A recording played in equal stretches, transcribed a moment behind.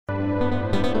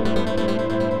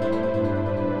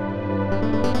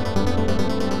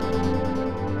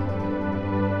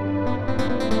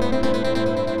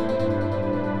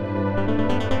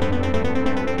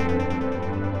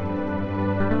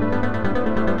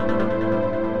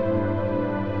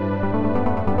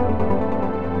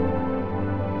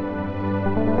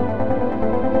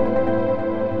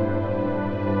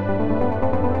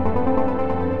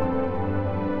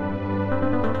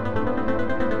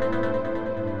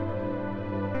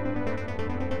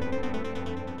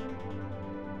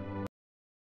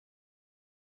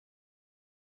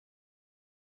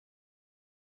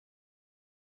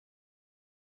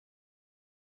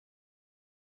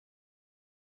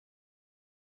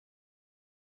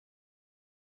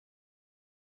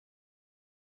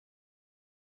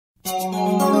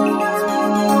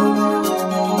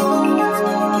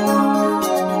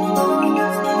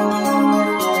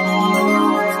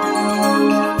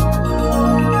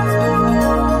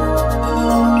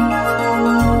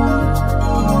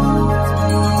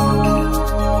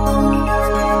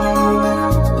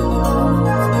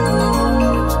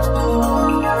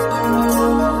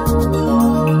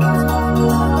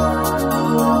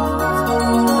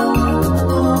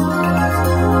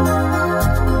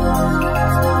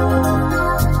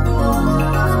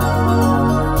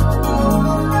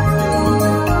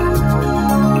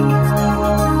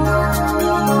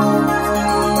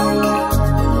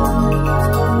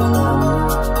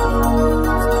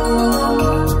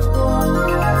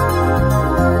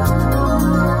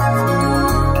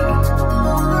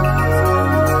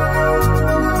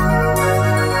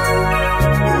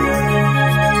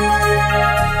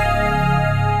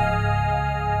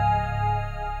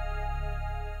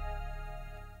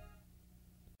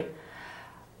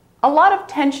A lot of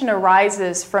tension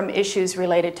arises from issues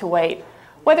related to weight,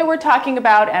 whether we're talking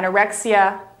about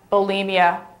anorexia,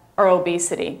 bulimia, or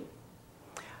obesity.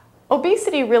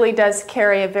 Obesity really does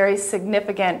carry a very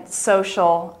significant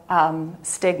social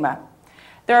stigma.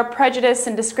 There are prejudice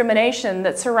and discrimination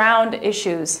that surround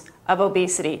issues of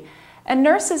obesity, and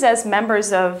nurses, as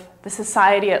members of the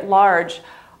society at large,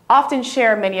 often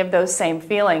share many of those same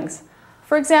feelings.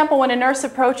 For example, when a nurse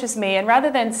approaches me and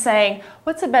rather than saying,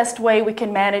 "What's the best way we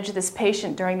can manage this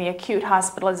patient during the acute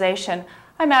hospitalization?"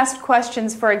 I'm asked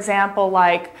questions, for example,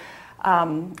 like,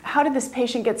 how did this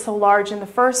patient get so large in the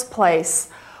first place?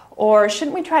 Or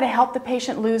shouldn't we try to help the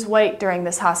patient lose weight during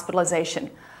this hospitalization?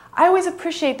 I always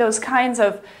appreciate those kinds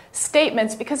of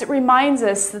statements because it reminds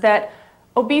us that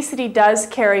obesity does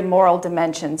carry moral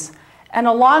dimensions. And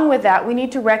along with that, we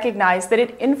need to recognize that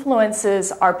it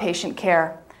influences our patient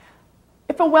care.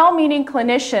 If a well-meaning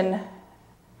clinician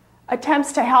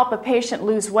attempts to help a patient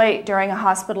lose weight during a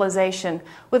hospitalization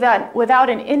without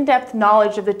an in-depth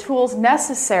knowledge of the tools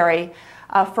necessary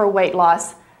for weight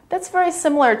loss, that's very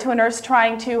similar to a nurse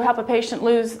trying to help a patient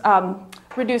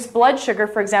reduce blood sugar,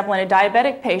 for example, in a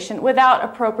diabetic patient, without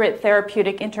appropriate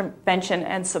therapeutic intervention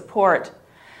and support.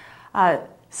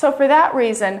 So for that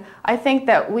reason, I think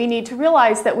that we need to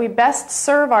realize that we best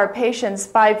serve our patients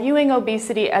by viewing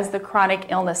obesity as the chronic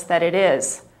illness that it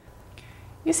is.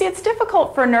 You see, it's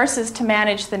difficult for nurses to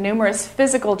manage the numerous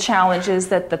physical challenges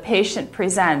that the patient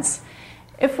presents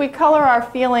if we color our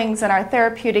feelings and our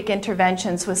therapeutic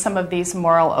interventions with some of these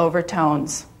moral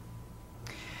overtones.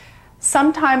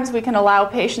 Sometimes we can allow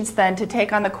patients then to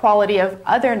take on the quality of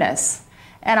otherness,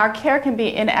 and our care can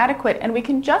be inadequate, and we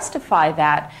can justify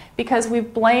that because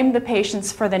we've blamed the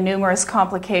patients for the numerous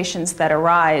complications that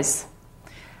arise.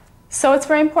 So it's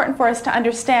very important for us to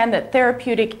understand that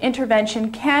therapeutic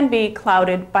intervention can be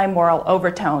clouded by moral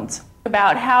overtones.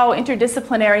 About how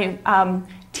interdisciplinary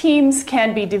teams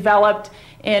can be developed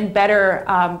in better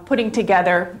putting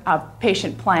together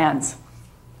patient plans.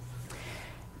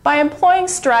 By employing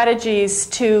strategies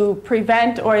to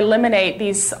prevent or eliminate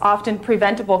these often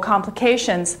preventable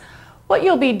complications, what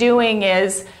you'll be doing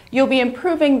is you'll be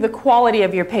improving the quality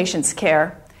of your patient's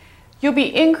care. You'll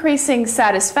be increasing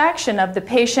satisfaction of the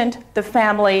patient, the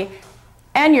family,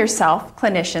 and yourself,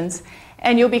 clinicians,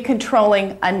 and you'll be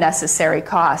controlling unnecessary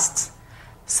costs.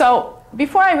 So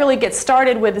before I really get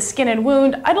started with the skin and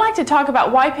wound, I'd like to talk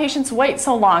about why patients wait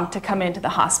so long to come into the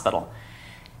hospital.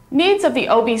 Needs of the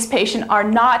obese patient are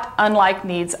not unlike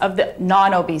needs of the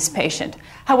non-obese patient.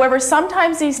 However,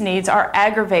 sometimes these needs are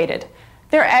aggravated.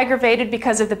 They're aggravated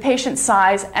because of the patient's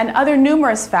size and other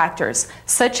numerous factors,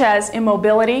 such as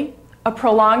immobility, a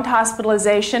prolonged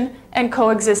hospitalization, and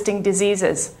coexisting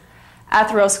diseases.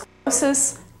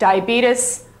 Atherosclerosis,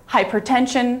 diabetes,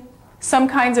 hypertension, some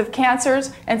kinds of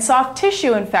cancers, and soft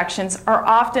tissue infections are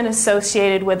often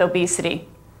associated with obesity.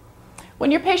 When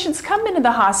your patients come into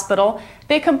the hospital,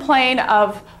 they complain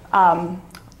of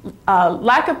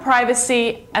lack of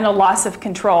privacy and a loss of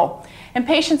control. And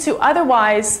patients who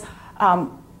otherwise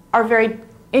are very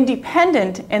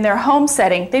independent in their home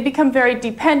setting, they become very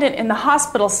dependent in the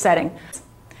hospital setting.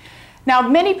 Now,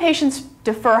 many patients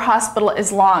defer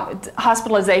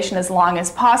hospitalization as long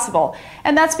as possible,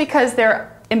 and that's because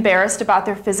they're embarrassed about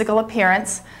their physical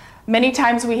appearance. Many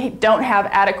times we don't have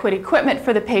adequate equipment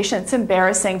for the patient. It's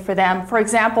embarrassing for them. For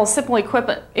example, simple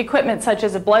equipment such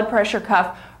as a blood pressure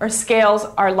cuff or scales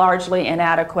are largely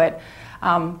inadequate.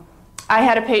 I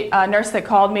had a nurse that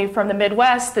called me from the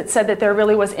Midwest that said that there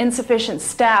really was insufficient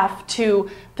staff to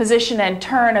position and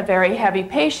turn a very heavy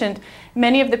patient.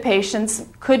 Many of the patients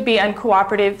could be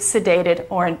uncooperative, sedated,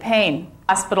 or in pain.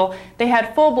 Hospital, they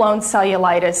had full-blown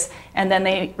cellulitis, and then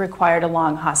they required a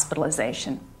long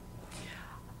hospitalization.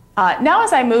 Now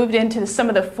as I moved into some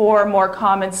of the 4 more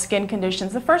common skin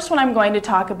conditions, the first one I'm going to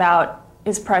talk about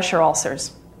is pressure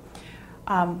ulcers.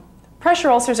 Pressure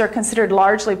ulcers are considered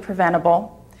largely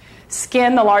preventable.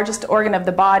 Skin, the largest organ of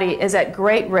the body, is at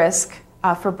great risk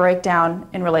for breakdown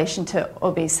in relation to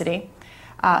obesity.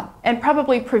 And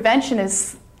probably prevention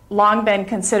has long been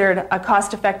considered a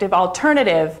cost-effective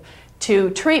alternative to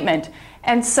treatment.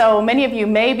 And so many of you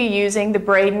may be using the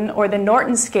Braden or the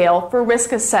Norton scale for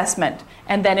risk assessment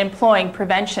and then employing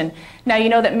prevention. Now you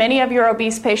know that many of your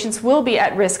obese patients will be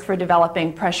at risk for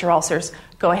developing pressure ulcers.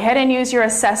 Go ahead and use your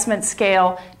assessment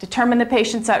scale, determine the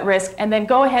patient's at risk, and then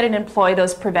go ahead and employ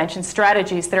those prevention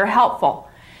strategies that are helpful.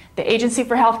 The Agency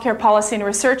for Healthcare Policy and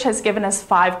Research has given us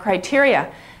 5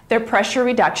 criteria. They're pressure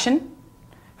reduction,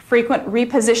 frequent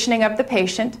repositioning of the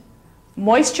patient,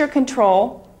 moisture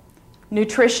control,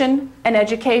 nutrition, and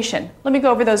education. Let me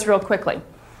go over those real quickly.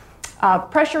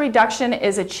 Pressure reduction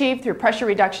is achieved through pressure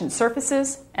reduction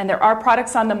surfaces, and there are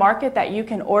products on the market that you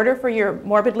can order for your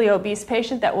morbidly obese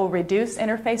patient that will reduce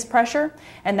interface pressure,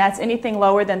 and that's anything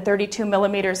lower than 32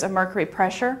 millimeters of mercury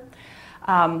pressure.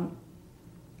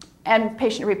 And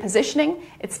patient repositioning,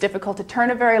 it's difficult to turn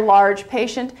a very large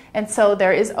patient, and so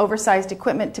there is oversized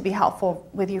equipment to be helpful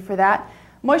with you for that.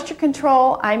 Moisture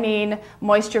control, I mean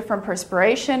moisture from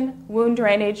perspiration, wound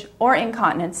drainage, or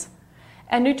incontinence.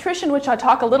 And nutrition, which I'll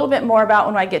talk a little bit more about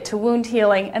when I get to wound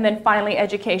healing. And then finally,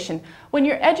 education. When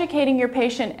you're educating your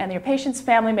patient and your patient's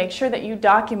family, make sure that you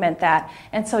document that,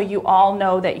 and so you all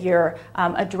know that you're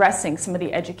addressing some of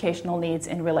the educational needs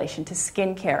in relation to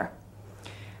skin care.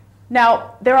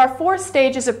 Now, there are 4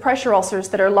 stages of pressure ulcers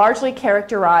that are largely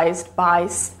characterized by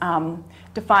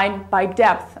defined by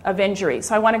depth of injury.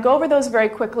 So I want to go over those very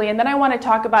quickly, and then I want to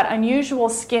talk about unusual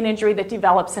skin injury that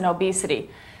develops in obesity.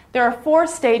 There are 4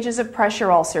 stages of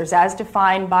pressure ulcers as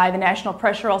defined by the National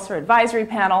Pressure Ulcer Advisory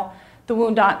Panel, the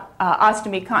Wound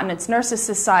Ostomy Continence Nurses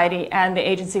Society, and the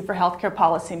Agency for Healthcare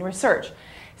Policy and Research.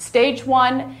 Stage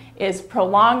 1 is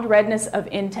prolonged redness of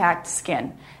intact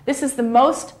skin. This is the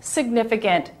most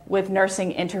significant with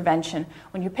nursing intervention.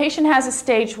 When your patient has a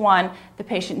stage 1, the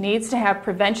patient needs to have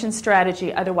prevention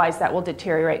strategy, otherwise that will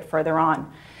deteriorate further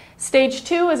on. Stage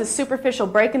 2 is a superficial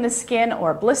break in the skin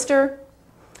or a blister.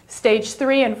 Stage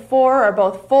 3 and 4 are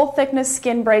both full thickness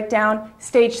skin breakdown.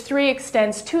 Stage 3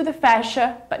 extends to the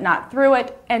fascia, but not through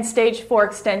it, and stage 4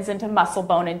 extends into muscle,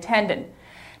 bone, and tendon.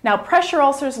 Now, pressure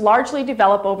ulcers largely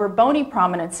develop over bony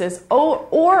prominences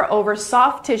or over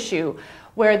soft tissue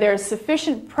where there's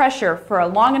sufficient pressure for a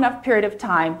long enough period of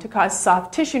time to cause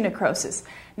soft tissue necrosis.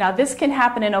 Now, this can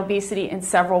happen in obesity in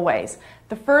several ways.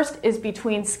 The first is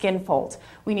between skin folds.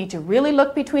 We need to really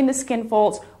look between the skin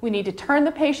folds. We need to turn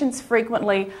the patients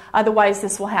frequently, otherwise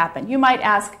this will happen. You might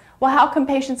ask, well, how come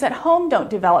patients at home don't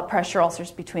develop pressure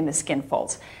ulcers between the skin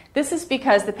folds? This is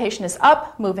because the patient is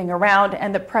up, moving around,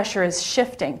 and the pressure is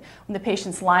shifting. When the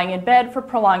patient's lying in bed for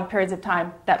prolonged periods of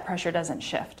time, that pressure doesn't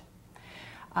shift.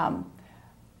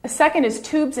 A second is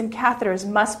tubes and catheters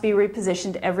must be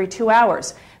repositioned every 2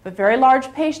 hours. If a very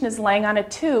large patient is laying on a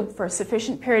tube for a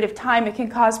sufficient period of time, it can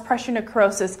cause pressure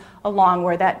necrosis along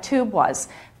where that tube was.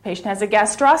 If the patient has a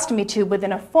gastrostomy tube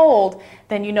within a fold,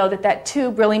 then you know that that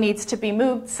tube really needs to be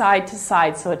moved side to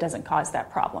side so it doesn't cause that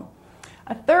problem.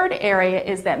 A third area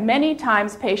is that many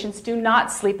times patients do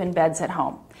not sleep in beds at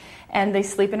home, and they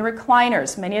sleep in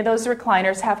recliners. Many of those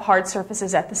recliners have hard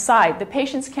surfaces at the side. The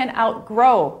patients can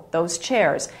outgrow those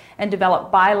chairs and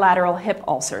develop bilateral hip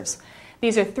ulcers.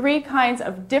 These are 3 kinds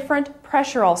of different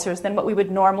pressure ulcers than what we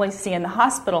would normally see in the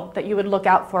hospital that you would look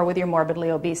out for with your morbidly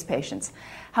obese patients.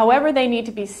 However, they need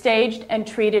to be staged and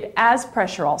treated as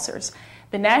pressure ulcers.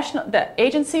 The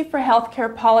Agency for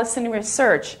Healthcare Policy and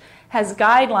Research has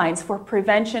guidelines for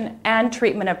prevention and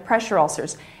treatment of pressure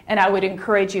ulcers, and I would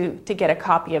encourage you to get a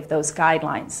copy of those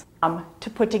guidelines to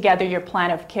put together your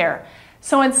plan of care.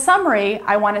 So in summary,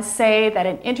 I want to say that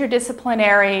an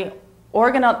interdisciplinary,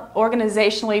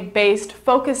 organizationally based,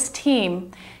 focused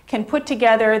team can put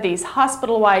together these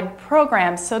hospital-wide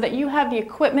programs so that you have the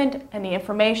equipment and the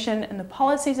information and the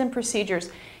policies and procedures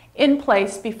in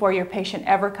place before your patient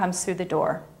ever comes through the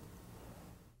door.